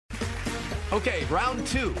Okay, round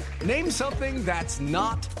two. Name something that's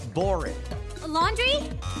not boring. A laundry?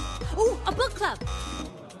 Ooh, a book club.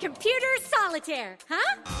 Computer solitaire,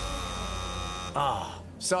 huh? Ah,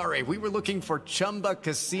 sorry, we were looking for Chumba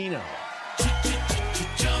Casino.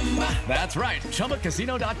 That's right,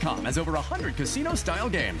 ChumbaCasino.com has over 100 casino-style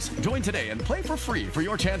games. Join today and play for free for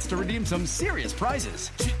your chance to redeem some serious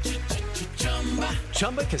prizes.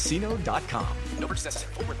 ChumbaCasino.com. No purchase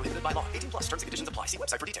necessary. Void where prohibited by law. 18 plus. Terms and conditions apply. See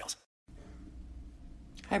website for details.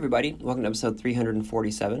 Hi, everybody. Welcome to episode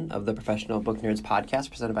 347 of the Professional Book Nerds podcast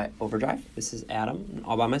presented by Overdrive. This is Adam,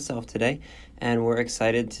 all by myself today, and we're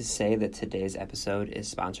excited to say that today's episode is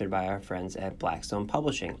sponsored by our friends at Blackstone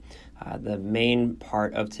Publishing. The main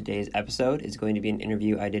part of today's episode is going to be an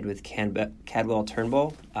interview I did with Cadwell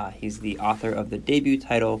Turnbull. He's the author of the debut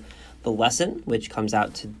title, The Lesson, which comes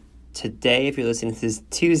out today if you're listening to this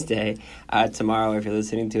Tuesday, tomorrow if you're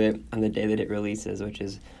listening to it on the day that it releases, which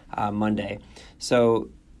is Monday. So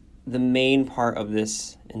the main part of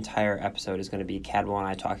this entire episode is going to be Cadwell and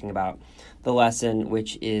I talking about The Lesson,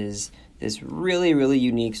 which is this really, really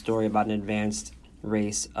unique story about an advanced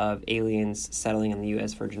race of aliens settling in the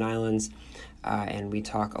U.S. Virgin Islands. And we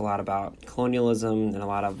talk a lot about colonialism and a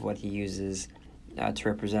lot of what he uses to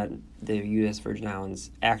represent the U.S. Virgin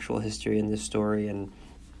Islands' actual history in this story, and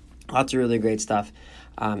lots of really great stuff.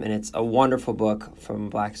 And it's a wonderful book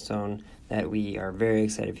from Blackstone that we are very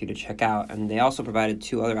excited for you to check out. And they also provided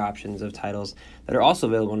two other options of titles that are also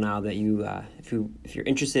available now that you, if you're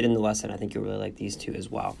interested in The Lesson, I think you'll really like these two as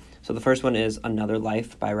well. So the first one is Another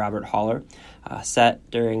Life by Robert Holler. Set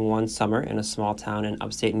during one summer in a small town in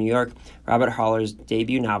upstate New York, Robert Holler's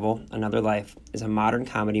debut novel, Another Life, is a modern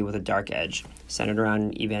comedy with a dark edge, centered around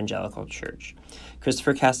an evangelical church.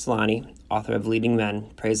 Christopher Castellani, author of Leading Men,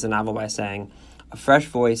 praised the novel by saying, "A fresh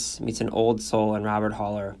voice meets an old soul in Robert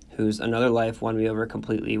Holler, whose Another Life won me over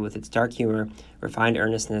completely with its dark humor, refined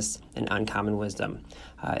earnestness, and uncommon wisdom."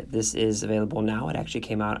 This is available now. It actually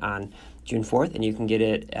came out on June 4th, and you can get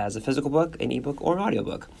it as a physical book, an ebook, or an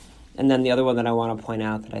audiobook. And then the other one that I want to point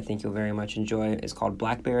out that I think you'll very much enjoy is called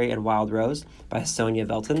Blackberry and Wild Rose by Sonia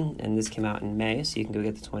Velton, and this came out in May, so you can go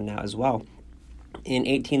get this one now as well. In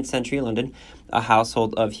 18th century London, a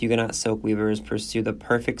household of Huguenot silk weavers pursue the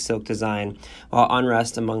perfect silk design, while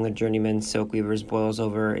unrest among the journeyman silk weavers boils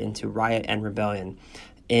over into riot and rebellion.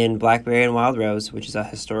 In Blackberry and Wild Rose, which is a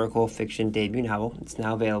historical fiction debut novel, it's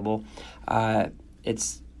now available.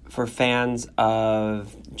 It's for fans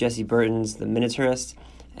of Jessie Burton's The Miniaturist,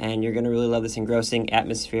 and you're going to really love this engrossing,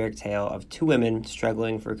 atmospheric tale of two women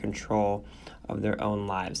struggling for control of their own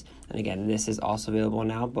lives. And again, this is also available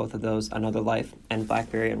now. Both of those, Another Life and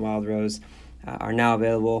Blackberry and Wild Rose, are now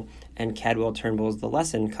available. And Cadwell Turnbull's The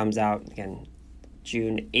Lesson comes out, again,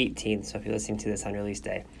 June 18th. So if you're listening to this on release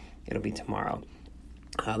day, it'll be tomorrow.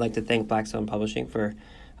 I'd like to thank Blackstone Publishing for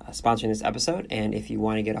sponsoring this episode. And if you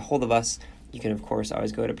want to get a hold of us, you can, of course,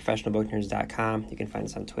 always go to professionalbooknerds.com. You can find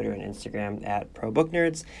us on Twitter and Instagram at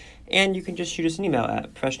ProBookNerds. And you can just shoot us an email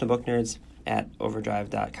at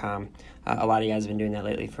professionalbooknerds@overdrive.com. A lot of you guys have been doing that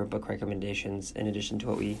lately for book recommendations in addition to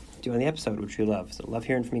what we do on the episode, which we love. So love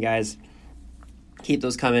hearing from you guys. Keep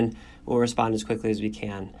those coming. We'll respond as quickly as we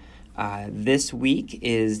can. This week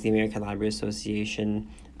is the American Library Association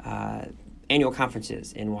annual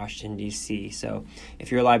conferences in Washington, D.C. So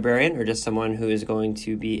if you're a librarian or just someone who is going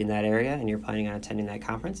to be in that area and you're planning on attending that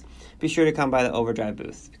conference, be sure to come by the Overdrive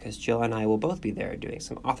booth because Jill and I will both be there doing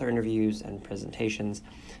some author interviews and presentations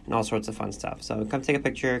and all sorts of fun stuff. So come take a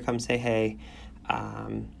picture, come say hey.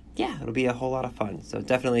 It'll be a whole lot of fun. So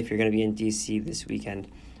definitely if you're going to be in D.C. this weekend,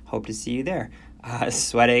 hope to see you there.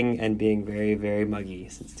 Sweating and being very, very muggy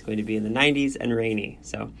since it's going to be in the 90s and rainy.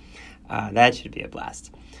 So that should be a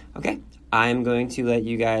blast. Okay, I'm going to let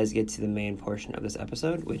you guys get to the main portion of this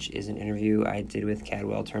episode, which is an interview I did with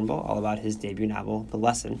Cadwell Turnbull all about his debut novel, The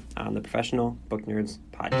Lesson, on the Professional Book Nerds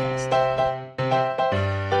podcast.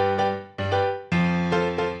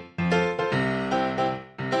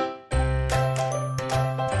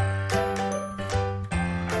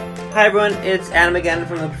 Hi everyone, it's Adam again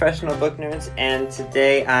from the Professional Book Nerds, and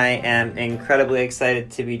today I am incredibly excited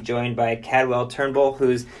to be joined by Cadwell Turnbull,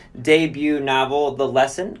 whose debut novel, The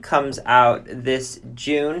Lesson, comes out this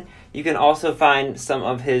June. You can also find some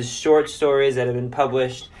of his short stories that have been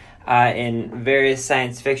published in various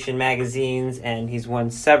science fiction magazines, and he's won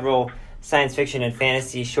several science fiction and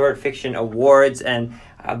fantasy short fiction awards, and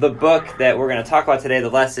the book that we're going to talk about today, The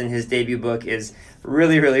Lesson, his debut book, is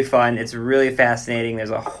really, really fun. It's really fascinating.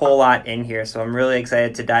 There's a whole lot in here, so I'm really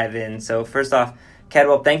excited to dive in. So first off,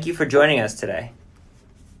 Cadwell, thank you for joining us today.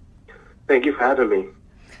 Thank you for having me.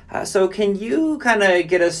 So can you kind of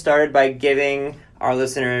get us started by giving our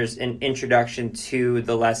listeners an introduction to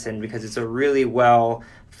the lesson, because it's a really well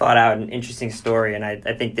thought out and interesting story, and I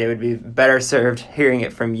think they would be better served hearing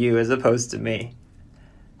it from you as opposed to me.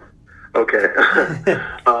 Okay.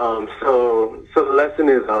 So the lesson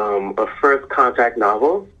is a first contact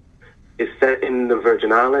novel. It's set in the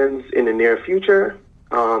Virgin Islands in the near future.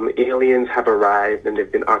 Aliens have arrived and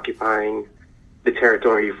they've been occupying the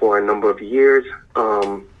territory for a number of years.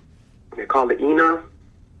 They're called the ENA.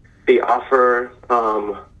 They offer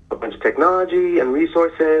a bunch of technology and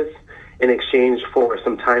resources in exchange for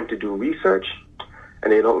some time to do research.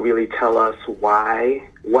 And they don't really tell us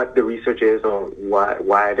what the research is or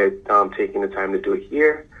why they're taking the time to do it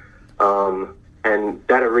here. And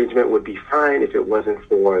that arrangement would be fine if it wasn't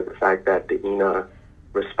for the fact that the ENA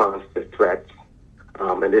responds to threats.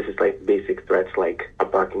 And this is like basic threats like a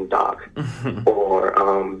barking dog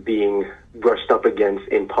or being brushed up against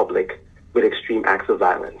in public with extreme acts of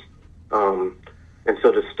violence. And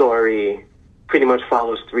so the story pretty much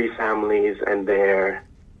follows three families and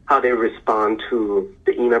how they respond to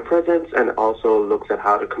the ENA presence, and also looks at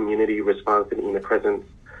how the community responds to the ENA presence,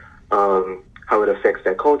 how it affects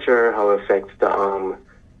their culture, how it affects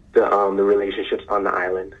the relationships on the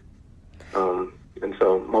island. And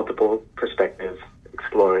so multiple perspectives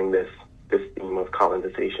exploring this theme of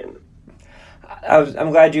colonization.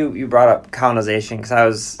 I'm glad you brought up colonization, because I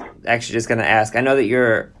was actually just going to ask. I know that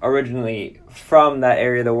you're originally from that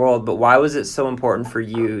area of the world, but why was it so important for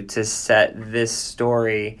you to set this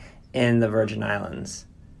story in the Virgin Islands?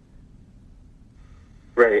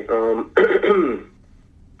 Right.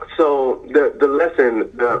 So the lesson,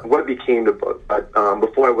 what became the book, but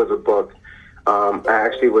before it was a book, I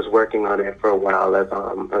actually was working on it for a while as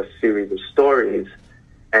a series of stories,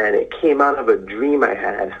 and it came out of a dream I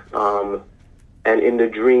had. And in the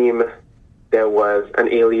dream, there was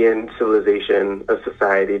an alien civilization, a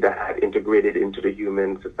society that had integrated into the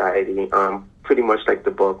human society, pretty much like the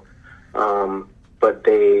book. But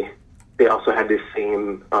they also had the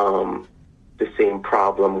same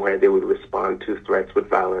problem where they would respond to threats with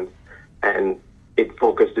violence. And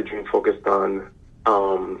the dream focused on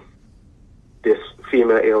this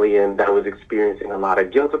female alien that was experiencing a lot of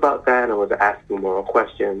guilt about that and was asking moral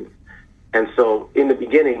questions. And so in the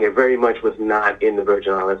beginning, it very much was not in the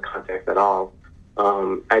Virgin Islands context at all.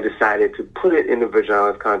 I decided to put it in the Virgin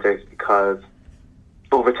Islands context because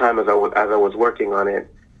over time, as I was working on it,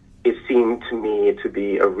 it seemed to me to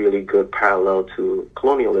be a really good parallel to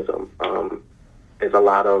colonialism. There's a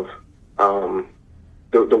lot of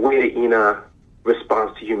the way the ENA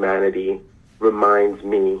responds to humanity reminds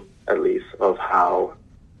me, at least, of how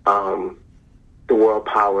the world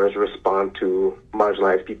powers respond to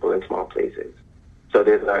marginalized people in small places. So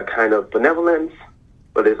there's a kind of benevolence,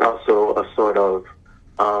 but there's also a sort of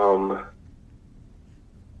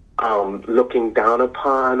looking down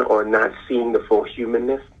upon or not seeing the full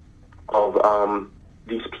humanness of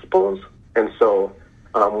these peoples. And so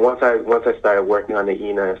once I started working on the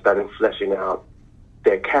ENA and started fleshing out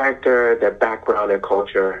their character, their background, their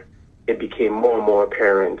culture, it became more and more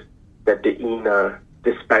apparent that the ENA,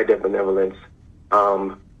 despite their benevolence,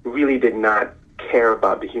 really did not care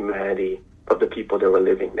about the humanity of the people they were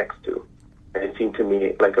living next to. And it seemed to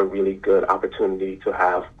me like a really good opportunity to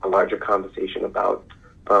have a larger conversation about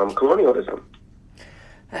colonialism.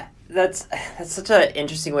 That's such an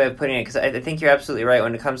interesting way of putting it, because I think you're absolutely right.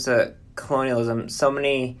 When it comes to colonialism, so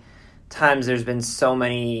many times there's been so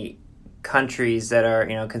many countries that are,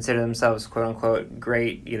 consider themselves quote unquote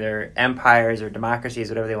great, either empires or democracies,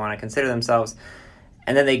 whatever they want to consider themselves.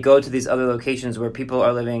 And then they go to these other locations where people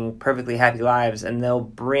are living perfectly happy lives, and they'll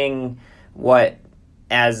bring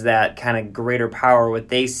as that kind of greater power, what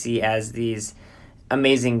they see as these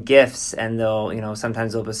amazing gifts, and they'll,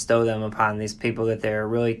 sometimes they'll bestow them upon these people that they're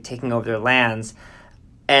really taking over their lands.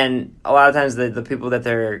 And a lot of times the people that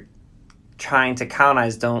they're trying to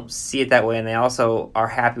colonize don't see it that way, and they also are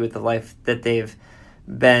happy with the life that they've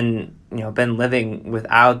been living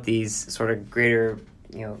without these sort of greater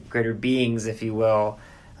beings, if you will,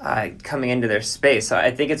 coming into their space. So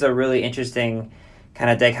I think it's a really interesting kind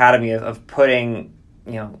of dichotomy of putting,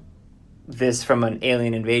 this from an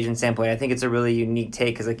alien invasion standpoint. I think it's a really unique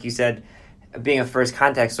take, because like you said, being a first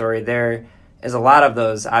contact story, there is a lot of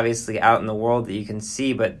those obviously out in the world that you can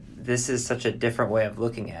see, but this is such a different way of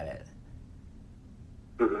looking at it.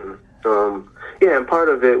 Mm-hmm. Yeah, and part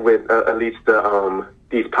of it with at least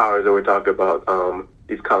these powers that we're talking about,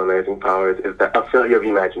 these colonizing powers, is that a failure of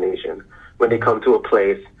imagination. When they come to a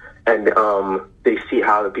place and they see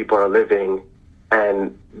how the people are living,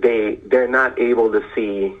 and they're not able to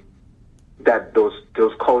see that those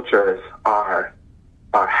cultures are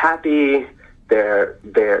happy, they're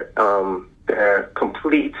they're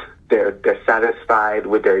complete, they're satisfied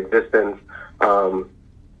with their existence.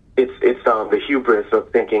 It's the hubris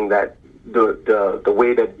of thinking that the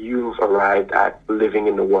way that you've arrived at living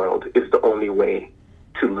in the world is the only way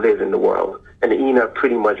to live in the world. And the Ina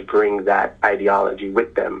pretty much bring that ideology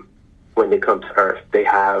with them when they come to Earth. They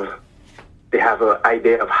have an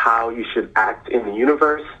idea of how you should act in the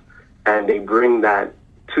universe, and they bring that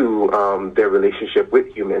to their relationship with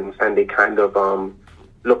humans, and they kind of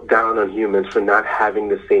look down on humans for not having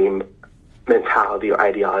the same mentality or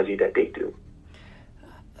ideology that they do.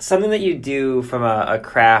 Something that you do from a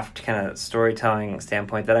craft kind of storytelling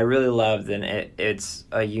standpoint that I really loved, and it's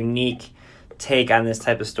a unique take on this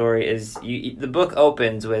type of story, is the book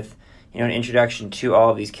opens with an introduction to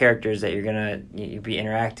all of these characters that you're gonna be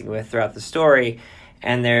interacting with throughout the story,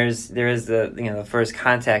 and there is the first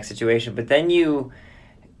contact situation, but then you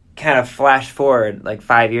kind of flash forward like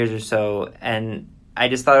 5 years or so, and I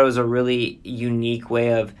just thought it was a really unique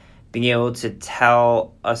way of being able to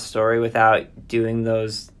tell a story without doing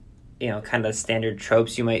those kind of standard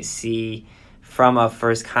tropes you might see from a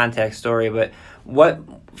first contact story. But what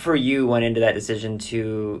for you went into that decision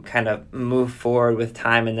to kind of move forward with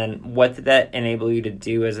time, and then what did that enable you to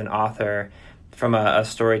do as an author from a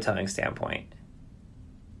storytelling standpoint?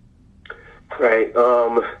 Right.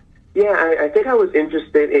 I think I was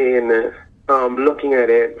interested in looking at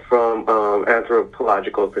it from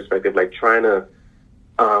anthropological perspective, like trying to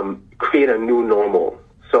create a new normal.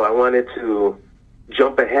 So I wanted to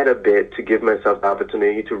jump ahead a bit to give myself the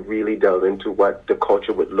opportunity to really delve into what the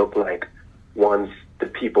culture would look like once the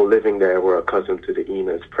people living there were accustomed to the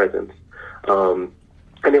Ina's presence. And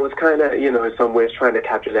it was kind of, in some ways trying to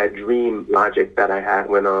capture that dream logic that I had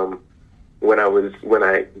the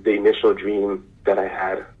initial dream that I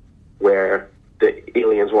had, where the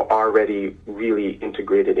aliens were already really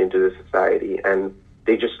integrated into the society, and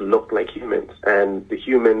they just looked like humans. And the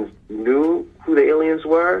humans knew who the aliens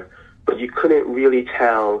were, but you couldn't really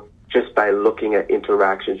tell just by looking at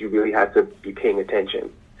interactions. You really had to be paying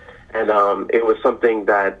attention. And it was something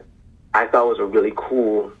that I thought was a really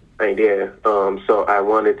cool idea. So I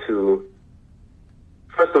wanted to,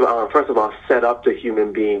 first of all, set up the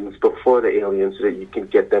human beings before the aliens so that you can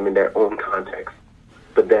get them in their own context,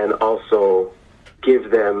 but then also give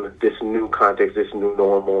them this new context, this new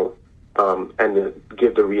normal, and to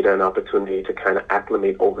give the reader an opportunity to kind of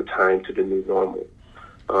acclimate over time to the new normal.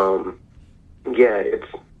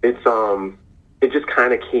 It just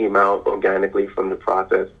kind of came out organically from the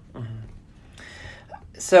process.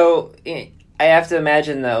 So I have to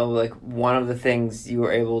imagine, though, like one of the things you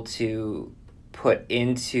were able to put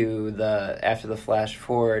into after the flash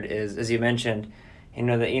forward is, as you mentioned,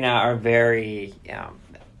 the Ina are very,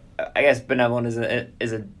 I guess benevolent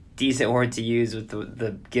is a decent word to use with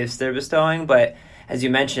the gifts they're bestowing, but as you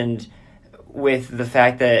mentioned, with the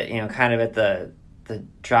fact that kind of at the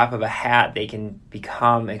drop of a hat they can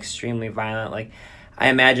become extremely violent. Like, I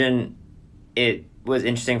imagine it was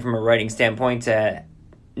interesting from a writing standpoint to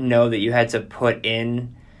know that you had to put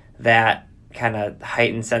in that kind of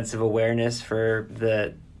heightened sense of awareness for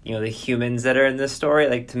the the humans that are in this story.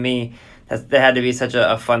 Like, to me, that had to be such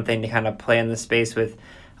a fun thing to kind of play in the space with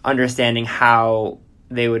understanding how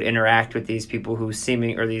they would interact with these people who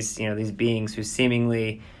these beings who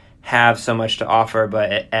seemingly have so much to offer,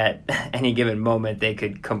 but at any given moment they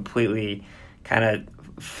could completely kind of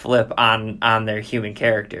flip on their human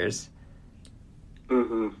characters.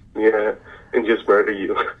 Mm-hmm. Yeah, and just murder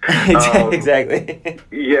you. Exactly.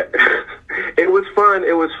 Yeah, it was fun.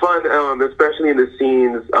 Especially in the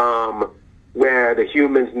scenes where the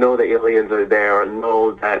humans know the aliens are there, or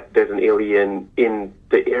know that there's an alien in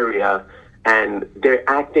the area, and they're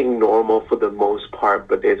acting normal for the most part,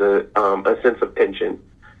 but there's a sense of tension.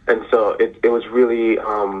 And so it was really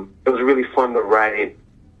fun to write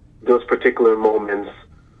those particular moments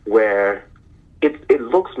where it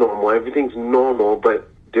looks normal, everything's normal, but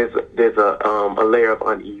there's a layer of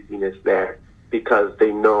uneasiness there because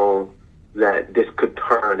they know that this could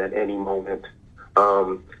turn at any moment.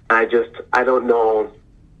 I don't know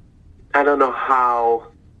how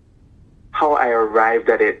I arrived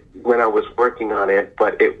at it when I was working on it,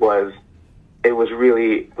 but it was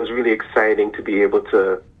really exciting to be able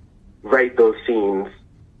to write those scenes,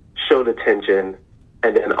 show the tension,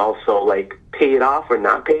 and then also like pay it off or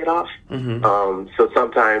not pay it off. Mm-hmm. So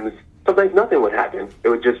sometimes nothing would happen. It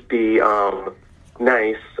would just be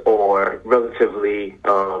nice or relatively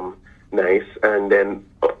nice, and then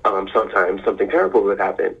sometimes something terrible would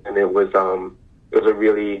happen, and it was a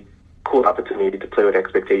really cool opportunity to play with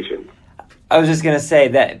expectations. I was just gonna say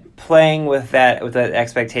that playing with that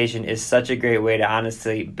expectation is such a great way to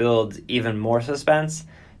honestly build even more suspense,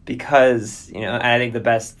 because, you know, and I think the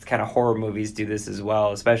best kind of horror movies do this as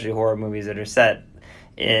well, especially horror movies that are set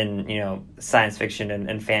in, you know, science fiction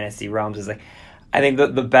and fantasy realms, is like, I think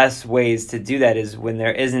the best ways to do that is when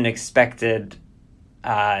there is an expected,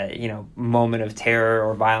 you know, moment of terror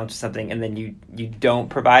or violence or something, and then you don't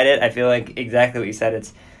provide it. I feel like exactly what you said.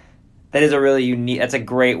 That is a really unique. That's a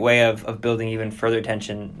great way of building even further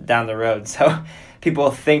tension down the road. So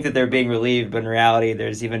people think that they're being relieved, but in reality,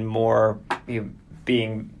 there's even more, you know,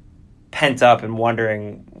 being pent up and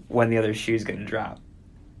wondering when the other shoe's going to drop.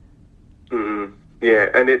 Mm-hmm. Yeah,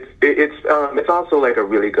 and it's also like a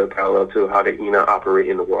really good parallel to how the Ina operate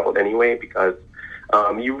in the world anyway, because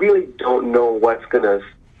you really don't know what's going to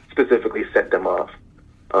specifically set them off.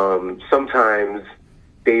 Sometimes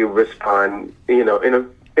they respond, you know,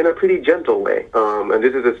 in a pretty gentle way, and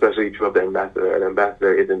this is especially true of the ambassador. The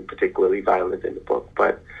ambassador isn't particularly violent in the book,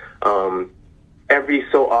 but every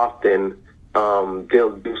so often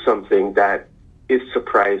they'll do something that is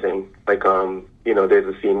surprising. Like, you know,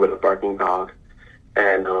 there's a scene with a barking dog,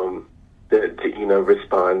 and the Ina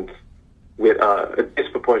responds with a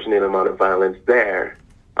disproportionate amount of violence there.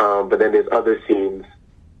 But then there's other scenes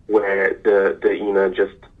where the Ina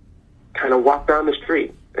just kind of walk down the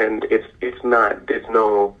street, and it's not, there's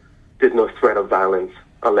no threat of violence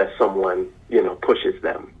unless someone, you know, pushes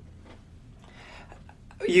them.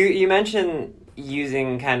 You mentioned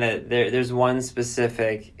using kind of there's one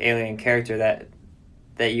specific alien character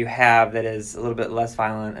that you have that is a little bit less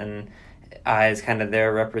violent and is kind of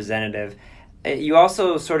their representative. You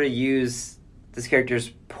also sort of use this character's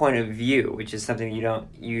point of view, which is something you don't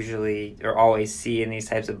usually or always see in these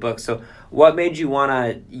types of books. So what made you want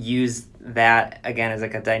to use that, again, as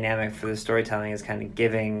like a dynamic for the storytelling, is kind of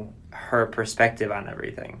giving her perspective on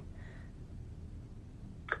everything?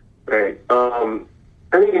 Right.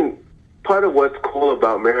 I mean, part of what's cool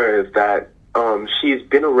about Mira is that she's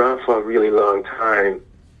been around for a really long time,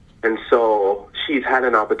 and so she's had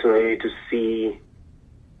an opportunity to see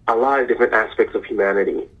a lot of different aspects of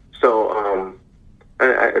humanity. So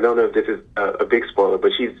I don't know if this is a big spoiler,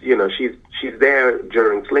 but she's there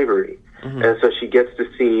during slavery, mm-hmm. and so she gets to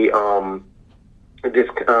see this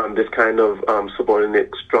kind of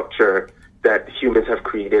subordinate structure that humans have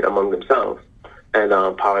created among themselves, and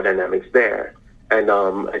power dynamics there. And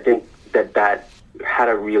I think that had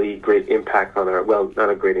a really great impact on her. Well, not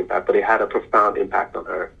a great impact, but it had a profound impact on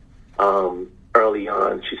her. Early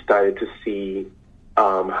on, she started to see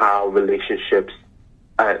how relationships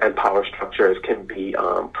and power structures can be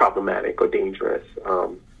problematic or dangerous.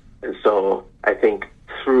 And so I think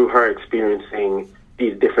through her experiencing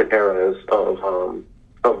these different eras of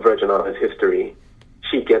Virgin Islands history,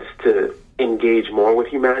 she gets to engage more with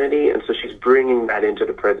humanity. And so she's bringing that into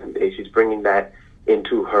the present day. She's bringing that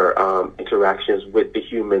into her interactions with the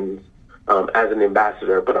humans as an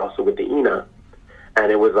ambassador, but also with the Ina.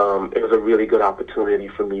 And it was a really good opportunity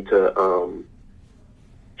for me to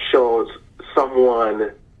show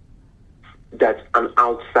someone that's an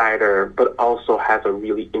outsider, but also has a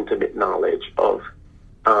really intimate knowledge of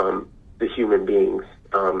the human beings,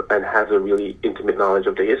 and has a really intimate knowledge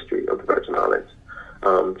of the history of the Virgin Islands.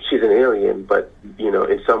 She's an alien, but, you know,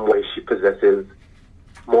 in some ways she possesses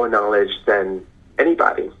more knowledge than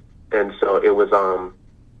anybody. And so it was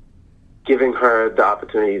giving her the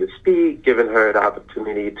opportunity to speak, giving her the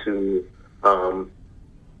opportunity to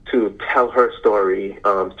tell her story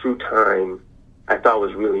through time, I thought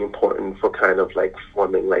was really important for kind of like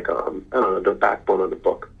forming like, I don't know, the backbone of the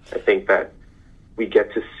book. I think that we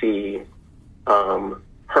get to see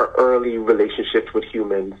her early relationships with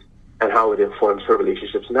humans and how it informs her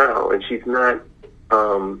relationships now. And she's not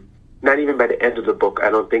even by the end of the book, I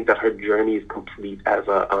don't think that her journey is complete as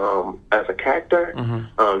a character.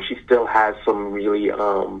 Mm-hmm. She still has some really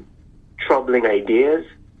troubling ideas,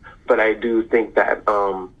 but I do think that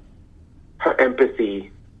her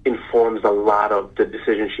empathy informs a lot of the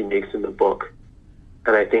decisions she makes in the book.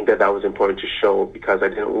 And I think that was important to show, because I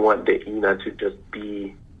didn't want the Ina to just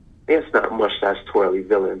be, it's not much as twirly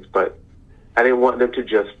villains, but I didn't want them to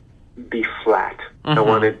just be flat. Mm-hmm. I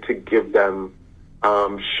wanted to give them,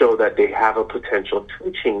 show that they have a potential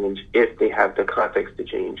to change if they have the context to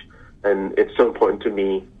change. And it's so important to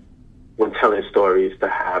me when telling stories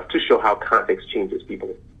to show how context changes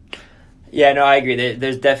people. Yeah, no, I agree.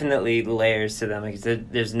 There's definitely layers to them. Like,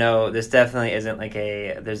 this definitely isn't like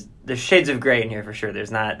there's shades of gray in here for sure.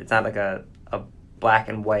 It's not like a black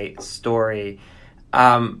and white story.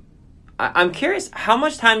 I'm curious, how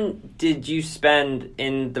much time did you spend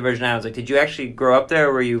in the Virgin Islands? Like, did you actually grow up there,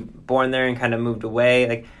 or were you born there and kind of moved away?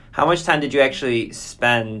 Like, how much time did you actually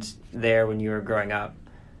spend there when you were growing up?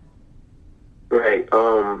 Right.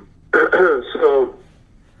 So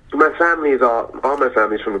My family is all my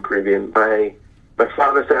family is from the Caribbean. My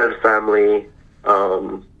father's side of the family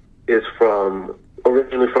is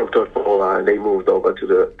originally from Tortola, and they moved over to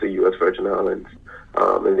the U.S. Virgin Islands,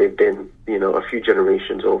 and they've been a few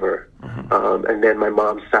generations over. And then my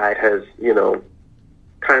mom's side has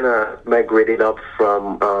kind of migrated up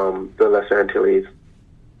from the Lesser Antilles,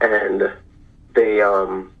 and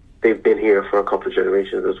they've been here for a couple of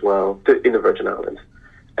generations as well in the Virgin Islands.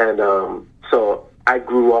 And so I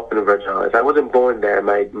grew up in the Virgin Islands. I wasn't born there.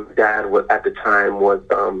 My dad at the time was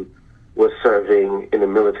serving in the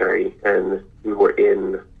military, and we were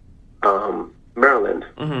in Maryland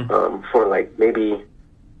for like maybe,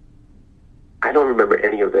 I don't remember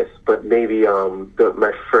any of this, but maybe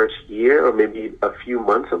my first year or maybe a few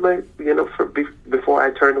months of my before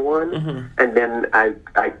I turned one, and then I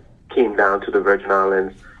came down to the Virgin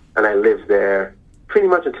Islands, and I lived there pretty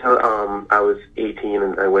much until I was 18,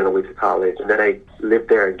 and I went away to college, and then I lived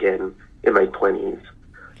there again in my 20s.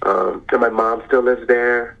 And my mom still lives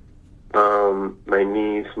there. My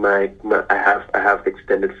niece, I have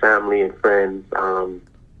extended family and friends.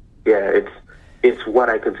 It's what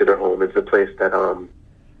I consider home. It's a place that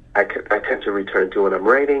I tend to return to when I'm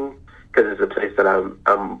writing, because it's a place that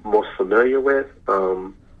I'm most familiar with.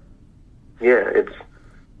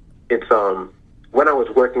 It's when I was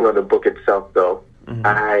working on the book itself, though,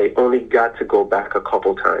 I only got to go back a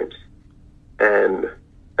couple times, and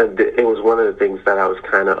it was one of the things that I was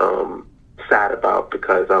kind of sad about,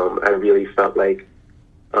 because I really felt like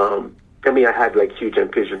I had like huge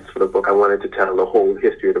ambitions for the book. I wanted to tell the whole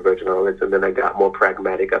history of the Virgin Islands, and then I got more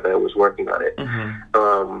pragmatic as I was working on it.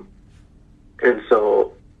 And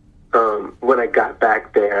so when I got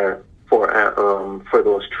back there for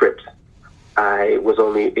those trips, I was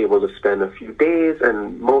only able to spend a few days,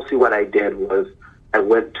 and mostly what I did was I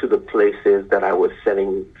went to the places that I was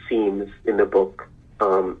setting scenes in the book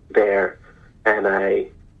there, and I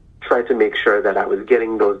tried to make sure that I was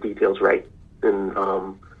getting those details right. And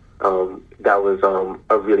that was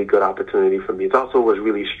a really good opportunity for me. It also was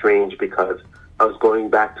really strange because I was going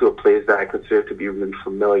back to a place that I considered to be really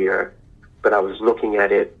familiar, but I was looking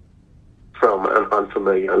at it from an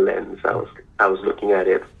unfamiliar lens. I was looking at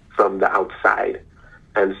it from the outside,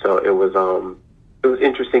 and so it was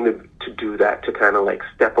interesting to do that, to kind of like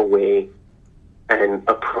step away and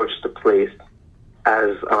approach the place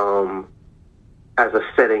as a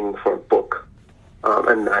setting for a book,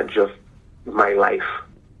 and not just my life.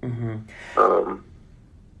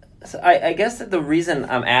 So I guess that the reason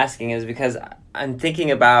I'm asking is because I'm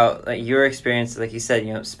thinking about like your experience, like you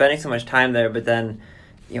said, spending so much time there, but then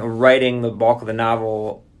writing the bulk of the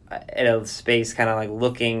novel at a space kind of like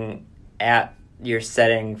looking at your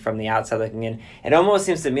setting from the outside looking in. It almost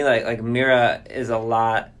seems to me like Mira is a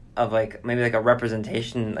lot of like maybe like a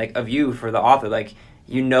representation like of you for the author. Like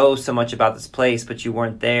so much about this place, but you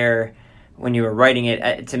weren't there when you were writing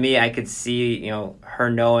it. To me, I could see her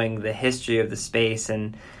knowing the history of the space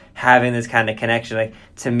and having this kind of connection. Like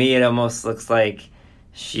to me, it almost looks like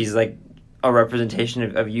she's like a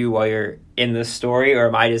representation of you while you're in the story, or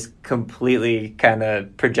am I just completely kind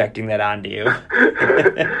of projecting that onto you?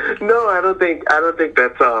 No, I don't think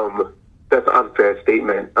that's an unfair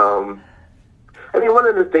statement. I mean, one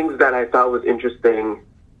of the things that I thought was interesting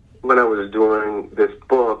when I was doing this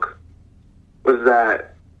book was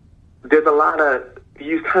that there's a lot of,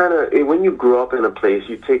 when you grow up in a place,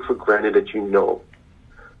 you take for granted that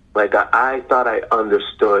Like I thought I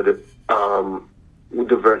understood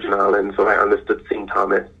the Virgin Islands, so I understood St.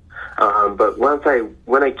 Thomas. But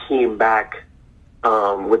when I came back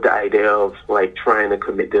with the idea of like trying to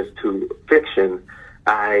commit this to fiction,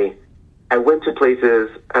 I went to places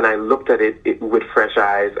and I looked at it with fresh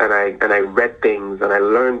eyes, and I read things and I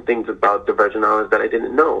learned things about the Virgin Islands that I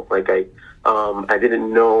didn't know. Like I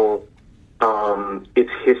didn't know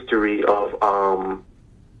its history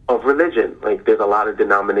of religion. Like there's a lot of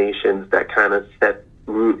denominations that kind of set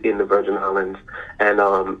root in the Virgin Islands, and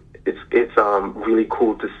it's really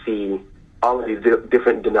cool to see all of these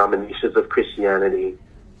different denominations of Christianity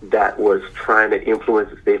that was trying to influence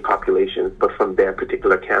the state populations, but from their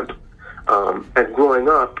particular camp. And growing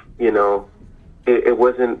up, it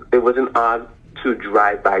wasn't odd to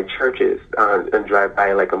drive by churches and drive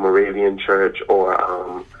by like a Moravian church or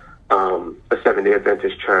a Seventh-day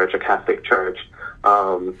Adventist church, a Catholic church,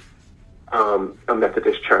 a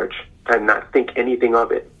Methodist church, and not think anything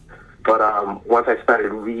of it. But once I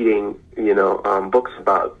started reading, books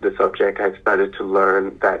about the subject, I started to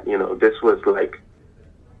learn that,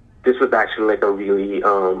 this was actually like a really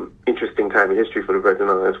interesting time in history for the Virgin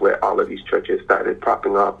Islands, where all of these churches started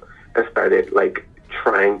popping up and started like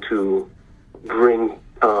trying to bring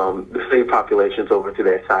the slave populations over to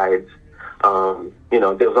their sides.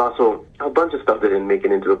 There was also a bunch of stuff that didn't make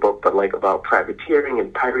it into the book, but like about privateering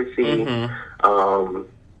and piracy.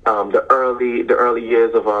 The early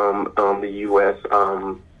years of the U.S.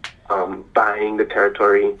 Buying the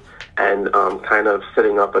territory and kind of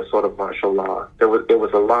setting up a sort of martial law. It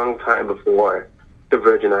was a long time before the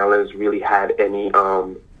Virgin Islands really had any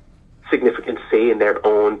significant say in their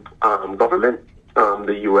own government.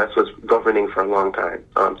 The U.S. was governing for a long time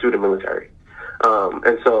through the military.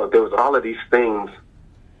 And so there was all of these things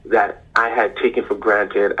that I had taken for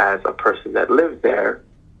granted as a person that lived there,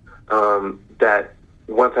 that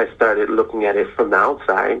once I started looking at it from the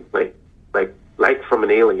outside, like from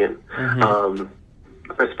an alien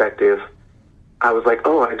perspective, I was like,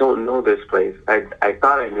 oh, I don't know this place. I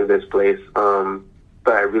thought I knew this place,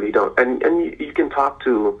 but I really don't. And you can talk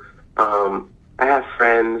to, I have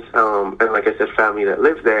friends, and like I said, family that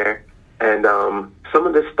live there, and some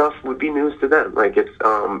of this stuff would be news to them. Like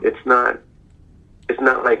it's not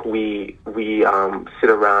like we sit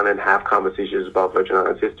around and have conversations about Virgin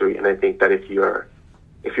Islands history. And I think that if you're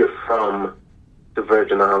from the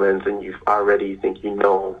Virgin Islands and you already think you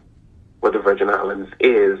know what the Virgin Islands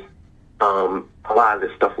is, a lot of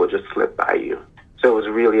this stuff will just slip by you. So it was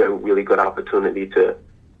really a really good opportunity to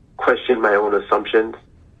question my own assumptions.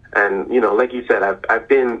 And, like you said, I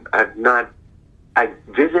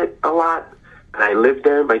visit a lot, and I lived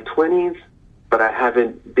there in my 20s, but I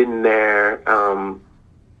haven't been there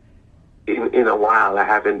in a while. I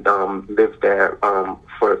haven't lived there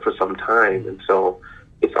for some time. And so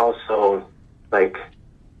it's also like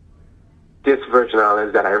this Virgin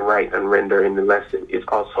Islands that I write and render in the lesson is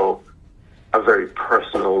also a very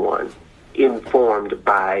personal one, informed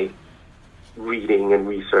by reading and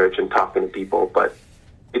research and talking to people, but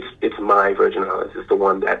it's my Virgin Islands. It's the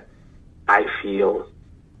one that I feel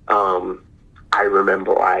I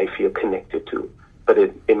remember or I feel connected to. But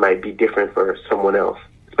it might be different for someone else,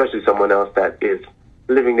 especially someone else that is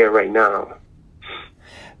living there right now.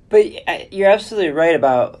 But you're absolutely right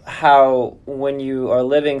about how when you are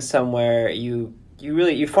living somewhere, you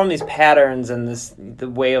form these patterns and the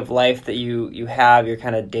way of life that you have, your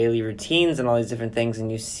kind of daily routines and all these different things,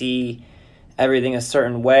 and you see everything a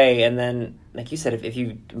certain way. And then, like you said, if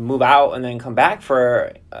you move out and then come back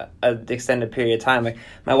for an extended period of time, like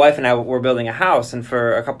my wife and I were building a house, and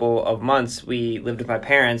for a couple of months we lived with my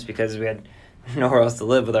parents because we had nowhere else to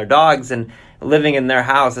live with our dogs, and living in their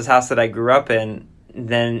house, this house that I grew up in,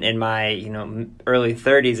 then in my early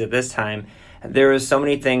 30s at this time, there was so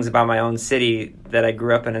many things about my own city that I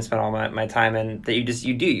grew up in and spent all my time in that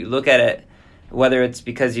you look at it, whether it's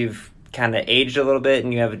because you've kind of aged a little bit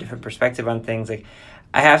and you have a different perspective on things. Like,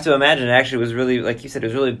 I have to imagine it actually was really, like you said, it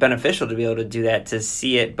was really beneficial to be able to do that, to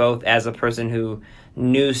see it both as a person who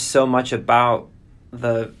knew so much about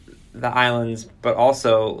the islands, but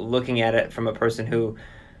also looking at it from a person who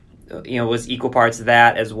was equal parts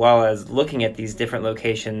that, as well as looking at these different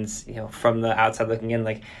locations, from the outside looking in.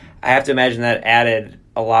 Like, I have to imagine that added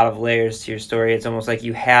a lot of layers to your story. It's almost like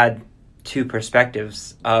you had two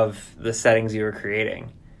perspectives of the settings you were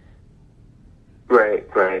creating.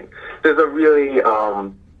 Right. There's a really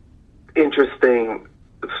interesting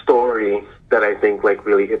story that I think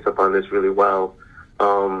really hits upon this really well.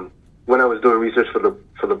 When I was doing research for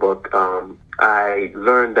the book, I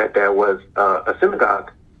learned that there was a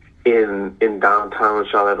synagogue in downtown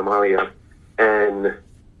Charlotte, Amalia, and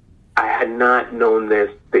I had not known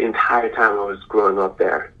this the entire time I was growing up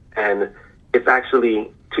there. And it's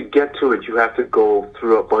actually, to get to it, you have to go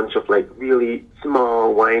through a bunch of really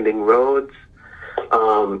small winding roads.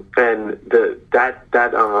 And that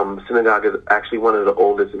synagogue is actually one of the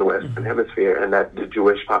oldest in the Western Hemisphere, and that the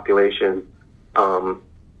Jewish population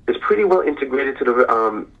is pretty well integrated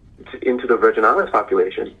into the Virgin Islands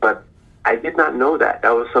population. But I did not know that.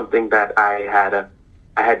 That was something that I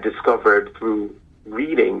had discovered through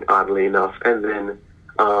reading, oddly enough, and then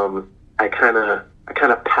I kind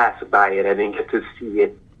of passed by it. I didn't get to see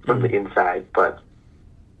it from the inside, but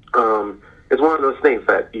it's one of those things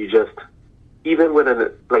that you just, even with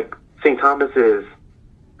St. Thomas is,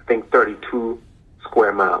 I think, 32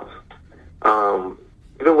 square miles.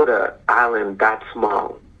 Even with an island that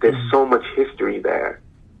small, there's so much history there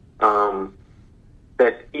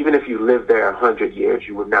that even if you lived there 100 years,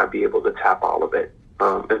 you would not be able to tap all of it.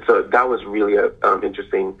 And so that was really an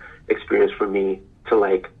interesting experience for me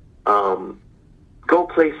to go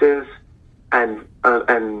places and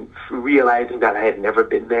realizing that I had never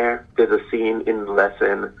been there. There's a scene in the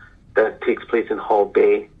lesson that takes place in Hull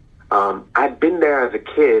Bay. I'd been there as a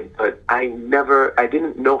kid, but I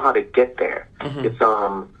didn't know how to get there. It's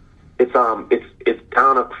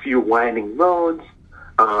down a few winding roads.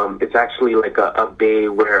 It's actually like a bay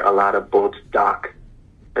where a lot of boats dock,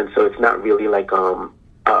 and so it's not really like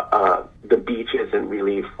the beach isn't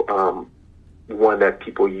really one that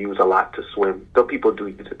people use a lot to swim. Though people do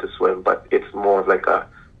use it to swim, but it's more of like a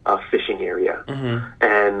fishing area,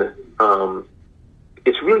 and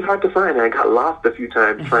it's really hard to find. I got lost a few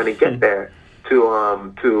times trying to get there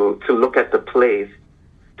to look at the place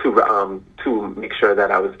to make sure that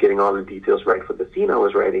I was getting all the details right for the scene I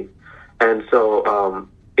was writing. And so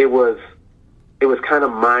it was kind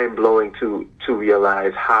of mind blowing to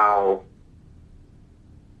realize how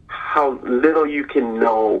little you can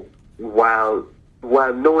know while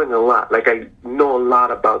knowing a lot. Like, I know a lot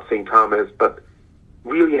about St. Thomas, but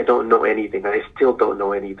really I don't know anything. I still don't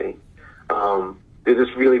know anything. There's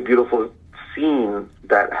this really beautiful scene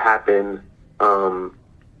that happened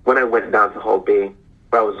when I went down to Hull Bay,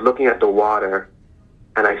 where I was looking at the water,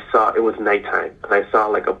 and I saw it was nighttime, and I saw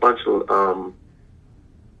like a bunch of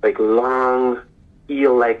like long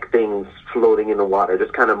eel-like things floating in the water,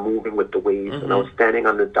 just kind of moving with the waves. And I was standing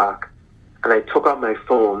on the dock, and I took out my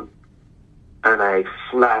phone, and I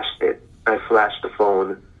flashed it. I flashed the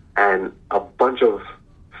phone, and a bunch of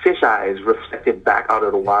fish eyes reflected back out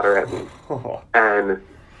of the water at me. And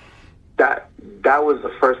that was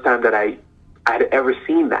the first time that I'd ever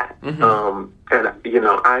seen that. And, you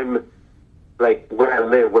know, I'm like where I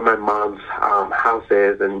live, where my mom's house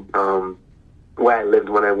is, and where I lived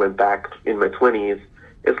when I went back in my 20s,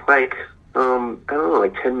 it's like, I don't know,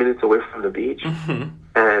 like 10 minutes away from the beach.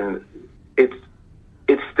 And it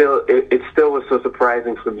still was so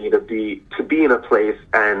surprising for me to be in a place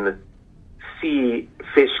and see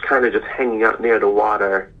fish kind of just hanging out near the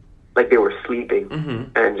water like they were sleeping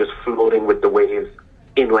and just floating with the waves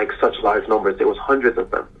in like such large numbers. There was hundreds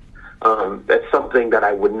of them. That's something that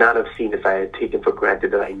I would not have seen if I had taken for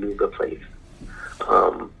granted that I knew the place.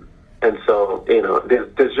 And so, you know,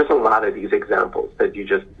 there's just a lot of these examples that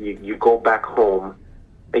you go back home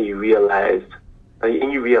and you realize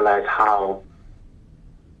how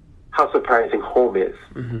surprising home is.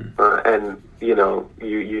 And, you know,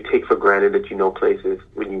 you take for granted that you know places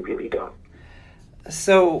when you really don't.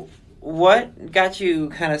 So what got you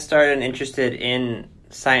kind of started and interested in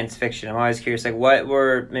science fiction? I'm always curious, like, what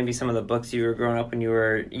were maybe some of the books you were growing up when you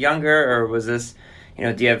were younger, or was this, you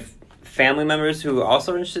know, do you have family members who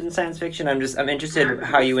also are interested in science fiction? I'm interested in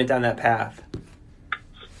how you went down that path.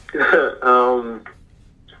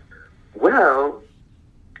 Well,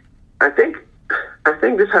 I think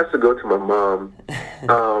this has to go to my mom.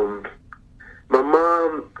 My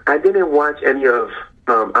mom, I didn't watch any of.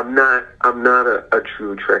 I'm not a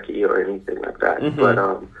true Trekkie or anything like that. But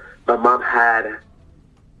my mom had,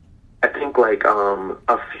 I think, like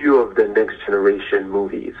a few of the Next Generation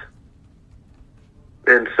movies,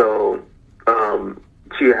 and so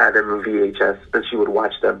she had them in VHS, and she would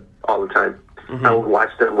watch them all the time. I would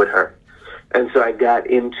watch them with her, and so I got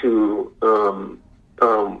into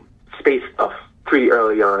space stuff pretty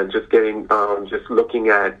early on. Just looking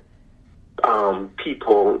at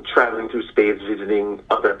people traveling through space, visiting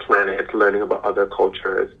other planets, learning about other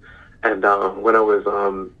cultures. And when I was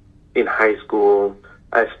in high school,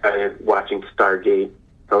 I started watching Stargate.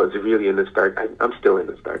 I was really into Stargate. I'm still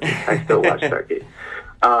into Stargate. I still watch Stargate.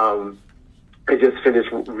 I just finished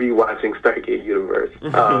rewatching Stargate Universe.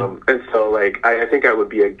 And so, like, I think I would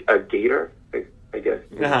be a gator. I guess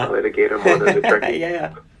you call it a gator more than a turkey.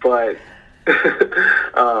 Yeah. But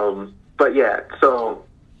yeah, so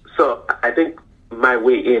I think my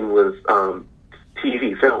way in was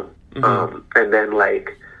TV, film. And then,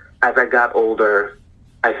 like, as I got older,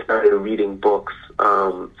 I started reading books.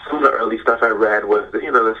 Some of the early stuff I read was,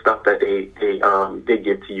 you know, the stuff that they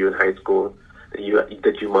give to you in high school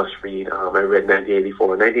that you must read. I read 1984.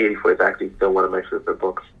 1984 is actually still one of my favorite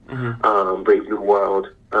books. Brave New World.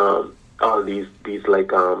 All these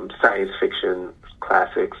like science fiction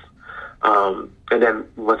classics. And then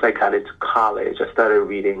once I got into college, I started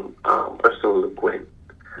reading Ursula Le Guin,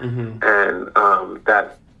 and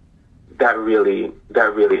that really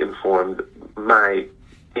informed my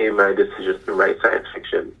decisions to write science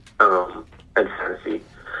fiction and fantasy.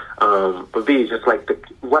 But B, just like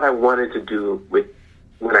what I wanted to do with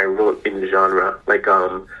when I wrote in the genre, like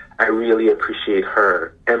I really appreciate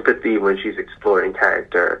her empathy when she's exploring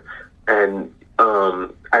character, and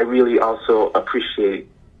I really also appreciate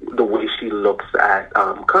the way she looks at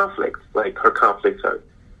conflicts. Like, her conflicts are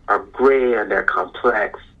gray and they're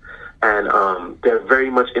complex, and they're very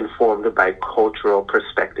much informed by cultural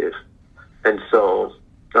perspective. And so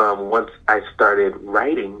once I started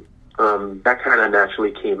writing, that kind of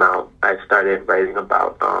naturally came out. I started writing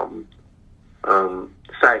about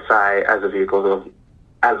sci-fi as a vehicle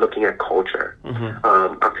at looking at culture.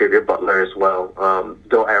 Octavia Butler as well.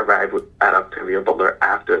 Though I arrived at Octavia Butler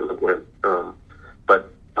after Le Guin.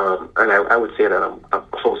 And I would say that I'm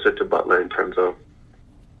closer to Butler in terms of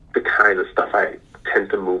the kind of stuff I tend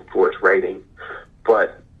to move towards writing.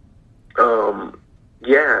 But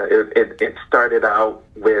it started out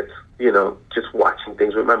with, just watching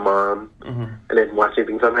things with my mom, and then watching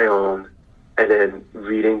things on my own, and then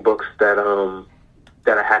reading books that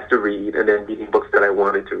I had to read, and then reading books that I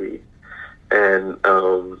wanted to read. And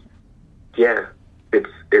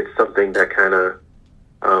it's something that kind of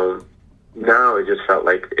now it just felt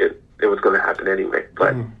like it was going to happen anyway.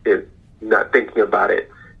 But not thinking about it,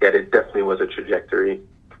 yet it definitely was a trajectory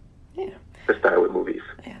to start with movies.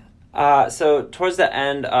 So towards the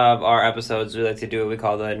end of our episodes, we like to do what we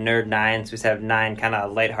call the Nerd Nines. We just have 9 kind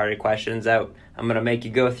of lighthearted questions that I'm going to make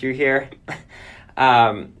you go through here.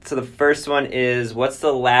 So the first one is, what's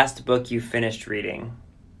the last book you finished reading?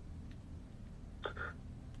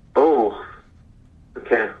 Oh,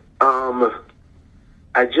 okay.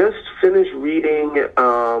 I just finished reading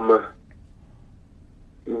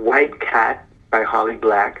White Cat by Holly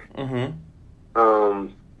Black. It's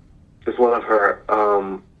one of her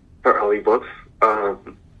early books,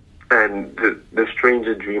 and the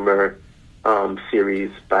Stranger Dreamer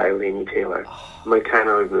series by Laini Taylor. I'm like kind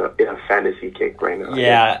of in a fantasy kick right now.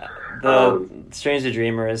 Yeah, the Stranger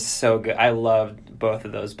Dreamer is so good. I loved both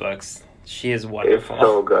of those books. She is wonderful. It's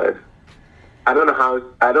so good. I don't know how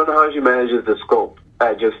she manages the scope.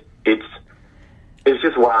 It's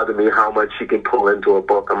just wild to me how much she can pull into a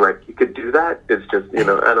book. I'm like, you could do that? It's just, I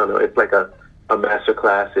don't know. It's like a master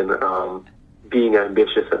class in being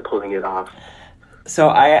ambitious and pulling it off. So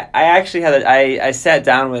I actually I sat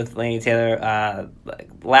down with Laini Taylor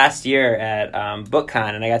last year at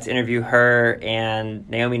BookCon, and I got to interview her and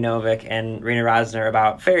Naomi Novik and Rena Rosner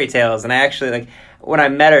about fairy tales. And I actually, when I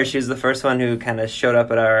met her, she was the first one who kind of showed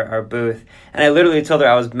up at our booth. And I literally told her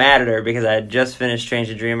I was mad at her because I had just finished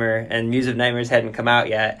Stranger Dreamer and Muse of Nightmares hadn't come out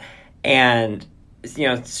yet. And,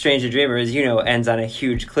 Stranger Dreamer, as you know, ends on a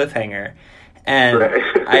huge cliffhanger. And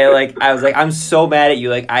right. I was like, I'm so mad at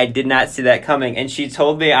you. I did not see that coming. And she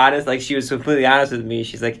told me she was completely honest with me.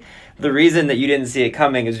 She's like, the reason that you didn't see it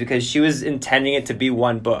coming is because she was intending it to be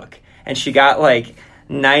one book. And she got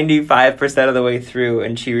 95% of the way through,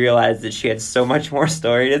 and she realized that she had so much more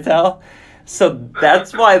story to tell. So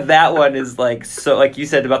that's why that one is so, like you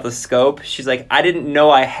said about the scope. She's like, I didn't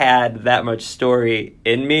know I had that much story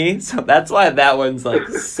in me. So that's why that one's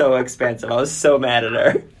so expansive. I was so mad at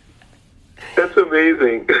her. That's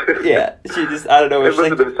amazing. Yeah, she just, I don't know. It must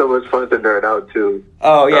have been so much fun to nerd out too.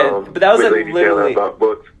 Oh yeah, but that was literally about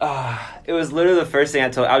books. It was literally the first thing I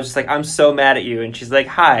told her. I was just like, I'm so mad at you, and she's like,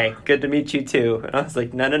 hi, good to meet you too. And I was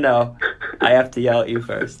like, no, I have to yell at you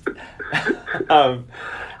first.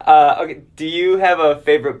 Okay, do you have a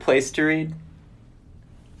favorite place to read?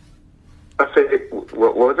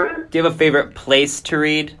 What was it? Do you have a favorite place to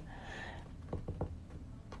read?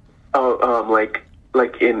 Oh, like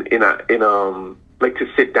to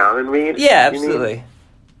sit down and read? Yeah, absolutely.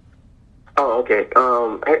 Oh, okay.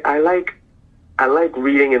 I like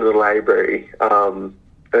reading in the library. And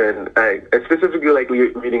I specifically like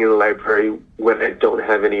reading in the library when I don't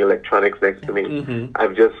have any electronics next to me. Mm-hmm.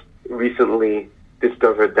 I've just recently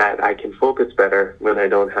discovered that I can focus better when I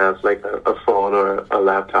don't have a phone or a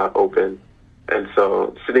laptop open. And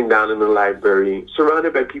so sitting down in the library,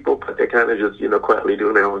 surrounded by people, but they're kind of just, quietly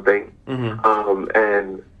doing their own thing,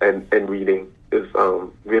 and reading is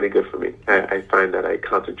really good for me. I find that I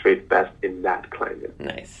concentrate best in that climate.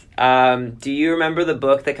 Nice. Do you remember the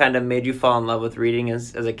book that kind of made you fall in love with reading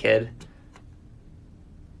as a kid?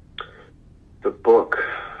 The book?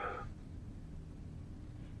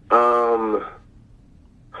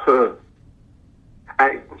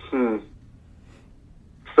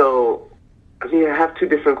 So, I have two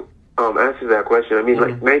different answers to that question.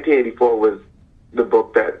 1984 was the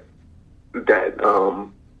book that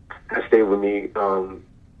has stayed with me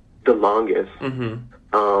the longest.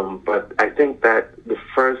 Mm-hmm. But I think that the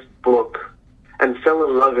first book, and fell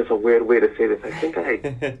in love is a weird way to say this. I think I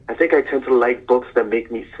tend to like books that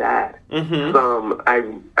make me sad. Mm-hmm. I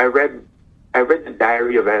read The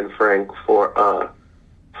Diary of Anne Frank for an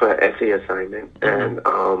essay assignment, mm-hmm.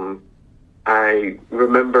 and I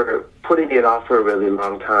remember putting it off for a really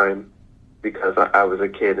long time because I was a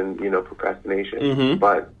kid and, procrastination. Mm-hmm.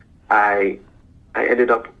 But I ended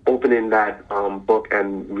up opening that book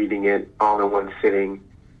and reading it all in one sitting,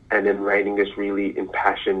 and then writing this really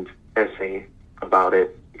impassioned essay about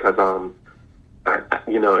it because,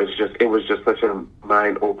 it was just such a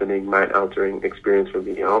mind-opening, mind-altering experience for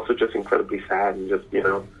me. And also just incredibly sad and just,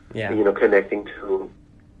 connecting to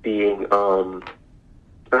being I don't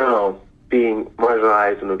know, being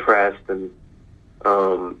marginalized and oppressed, and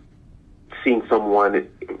seeing someone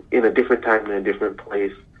in a different time in a different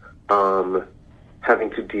place, having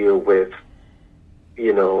to deal with,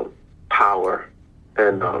 power.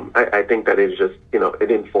 And I think that it just,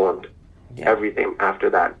 it informed everything after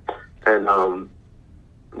that. And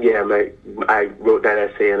I wrote that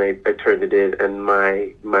essay and I turned it in, and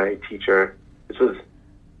my teacher, this was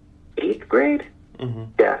 8th grade. Mm-hmm.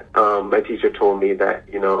 Yeah, my teacher told me that,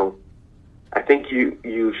 I think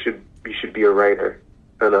you should be a writer.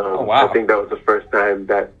 And oh, wow. I think that was the first time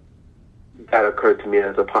that occurred to me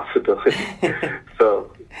as a possibility.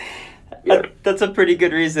 So, yeah. That's a pretty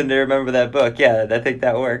good reason to remember that book. Yeah, I think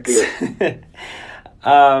that works.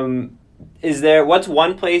 Yeah. What's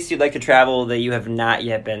one place you'd like to travel that you have not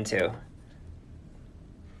yet been to?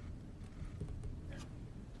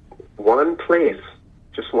 One place.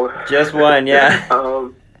 Just one. Just one, yeah.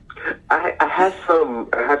 I had some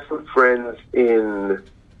friends in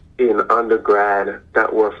undergrad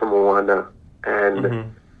that were from Rwanda, and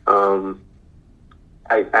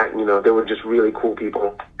they were just really cool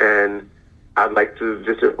people, and I'd like to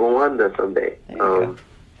visit Rwanda someday.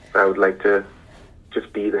 I would like to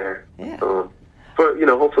just be there. Yeah. For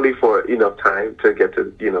hopefully for enough time to get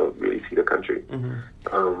to really see the country.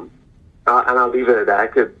 Mm-hmm. And I'll leave it at that. I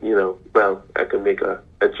could I could make a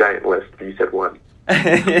giant list. You said one.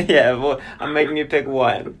 Yeah, well, I'm making you pick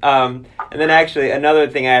one. And then actually another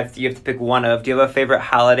thing you have to pick one of. Do you have a favorite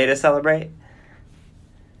holiday to celebrate?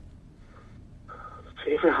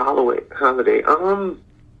 Favorite holiday.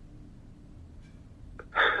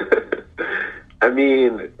 I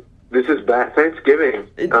mean, this is bad. Thanksgiving.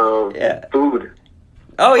 Yeah. Food.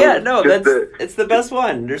 Oh yeah, no, it's the best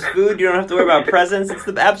one. There's food. You don't have to worry about presents. It's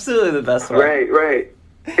absolutely the best one. Right.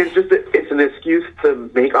 It's just it's an excuse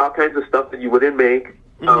to make all kinds of stuff that you wouldn't make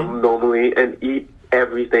normally, and eat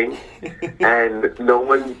everything, and no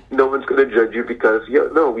one's gonna judge you because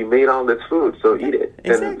we made all this food, so eat it.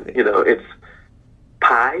 Exactly. And it's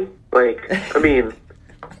pie.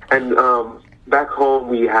 And back home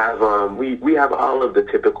we have we have all of the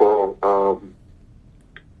typical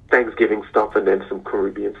Thanksgiving stuff, and then some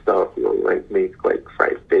Caribbean stuff. Make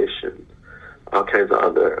fried fish and all kinds of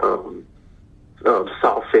other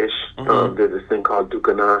saltfish. Mm-hmm. There's this thing called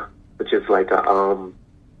dukana, which is like a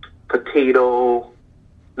potato.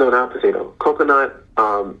 No, not potato. Coconut,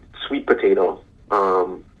 sweet potato,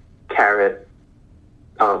 carrot,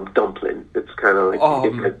 dumpling. It's kind of like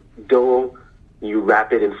it's a dough. You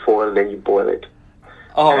wrap it in foil and then you boil it.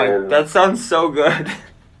 Oh my! That sounds so good.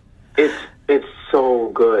 It's so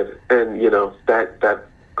good, and that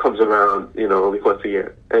comes around only once a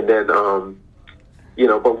year, and then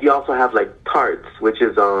but we also have tarts, which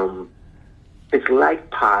is it's like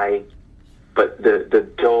pie, but the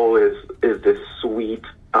dough is this sweet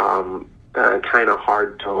kind of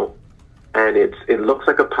hard dough, and it looks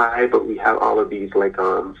like a pie, but we have all of these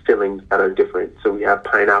fillings that are different. So we have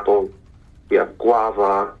pineapple, we have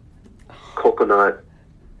guava, coconut,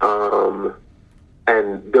 and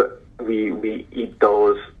we eat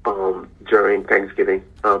those during Thanksgiving.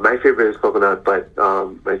 My favorite is coconut, but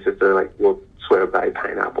my sister will swear by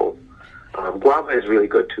pineapple. Guava is really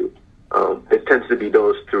good too. It tends to be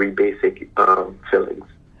those three basic fillings.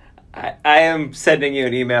 I am sending you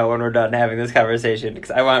an email when we're done having this conversation because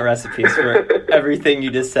I want recipes for everything you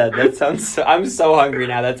just said. That sounds I'm so hungry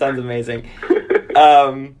now. That sounds amazing.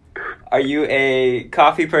 Are you a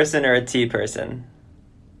coffee person or a tea person?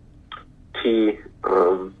 Tea.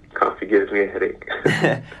 Coffee gives me a headache.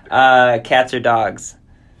 Cats or dogs?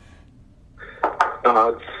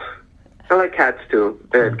 Dogs. I like cats too,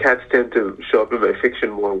 and cats tend to show up in my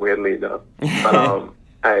fiction more weirdly enough. But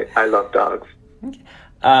I love dogs.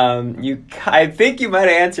 I think you might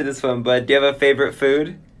have answered this one, but do you have a favorite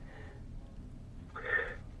food?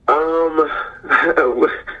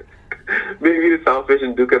 Maybe the saltfish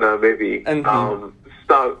and dukana. Maybe. Mm-hmm.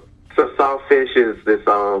 So saltfish is this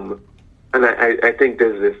and I think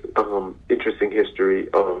there's this interesting history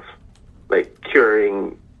of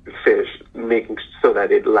curing fish, making so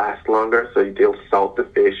that it lasts longer. So they'll salt the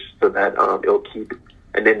fish so that it'll keep,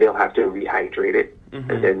 and then they'll have to rehydrate it. Mm-hmm.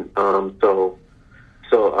 And then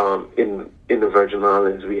in the Virgin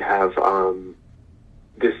Islands we have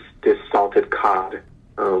this salted cod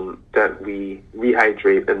that we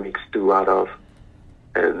rehydrate and make stew out of,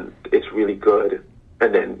 and it's really good.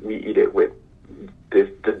 And then we eat it with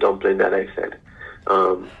the dumpling that I said,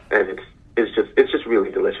 and it's just really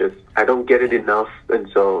delicious. I don't get it enough, and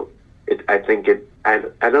so I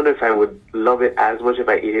don't know if I would love it as much if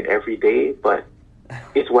I ate it every day, but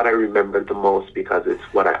it's what I remember the most because it's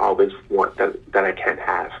what I always want that I can't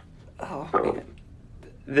have. Oh, man.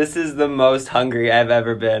 This is the most hungry I've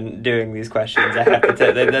ever been doing these questions. I have to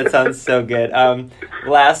tell you, that sounds so good.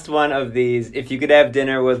 Last one of these. If you could have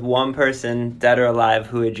dinner with one person, dead or alive,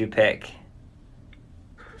 who would you pick?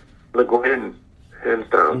 Le Guin, hands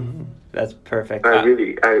down. Mm-hmm. That's perfect.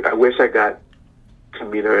 I wish I got to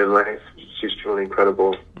meet her in life. She's truly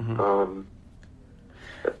incredible. Mm-hmm.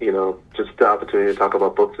 Just the opportunity to talk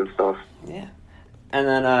about books and stuff. Yeah. And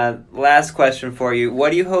then last question for you.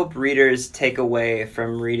 What do you hope readers take away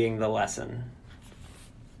from reading The Lesson?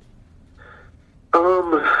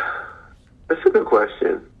 That's a good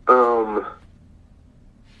question. I've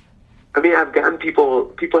gotten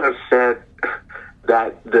people have said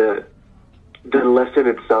that the lesson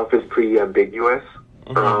itself is pretty ambiguous.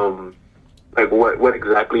 Mm-hmm. Like what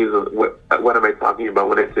exactly is what am I talking about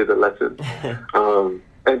when I say the lesson?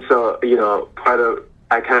 And so,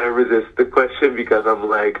 I kind of resist the question because I'm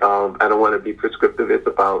like, I don't want to be prescriptivist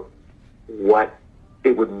about what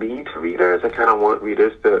it would mean to readers. I kind of want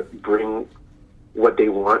readers to bring what they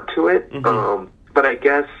want to it. Mm-hmm. But I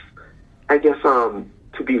guess, to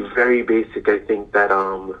be very basic, I think that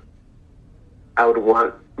I would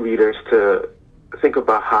want readers to think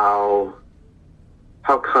about how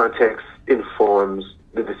context informs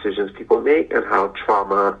the decisions people make and how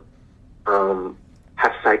trauma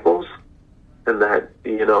has cycles. And that,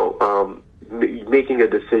 making a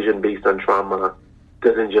decision based on trauma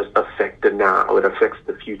doesn't just affect the now, it affects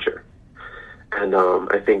the future. And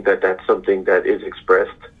I think that that's something that is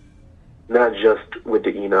expressed not just with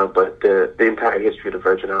the Ina, but the entire history of the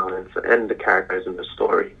Virgin Islands and the characters in the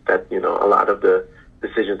story. That, a lot of the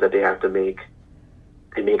decisions that they have to make,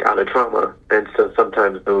 they make out of trauma. And so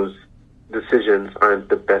sometimes those decisions aren't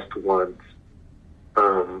the best ones.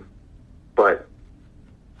 But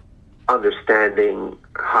understanding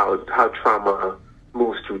how trauma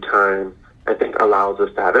moves through time, I think allows us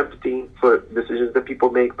to have empathy for decisions that people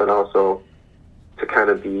make, but also to kind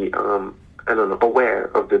of be, aware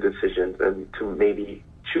of the decisions and to maybe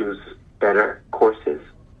choose better courses.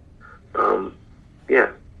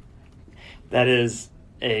 Yeah. That is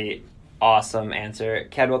a awesome answer.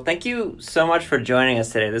 Cadwell, thank you so much for joining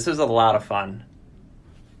us today. This was a lot of fun.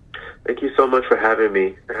 Thank you so much for having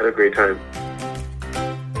me. I had a great time.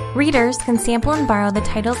 Readers can sample and borrow the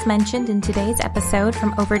titles mentioned in today's episode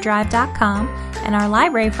from Overdrive.com, and our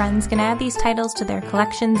library friends can add these titles to their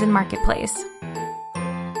collections and marketplace.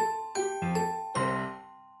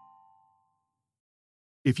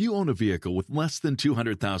 If you own a vehicle with less than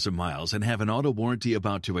 200,000 miles and have an auto warranty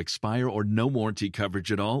about to expire or no warranty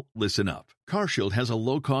coverage at all, listen up. CarShield has a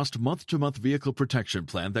low-cost month-to-month vehicle protection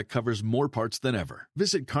plan that covers more parts than ever.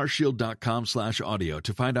 Visit carshield.com/audio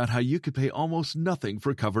to find out how you could pay almost nothing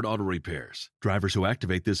for covered auto repairs. Drivers who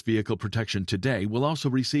activate this vehicle protection today will also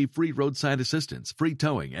receive free roadside assistance, free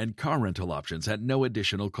towing, and car rental options at no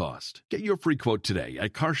additional cost. Get your free quote today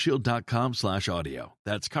at carshield.com/audio.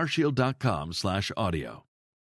 That's carshield.com/audio.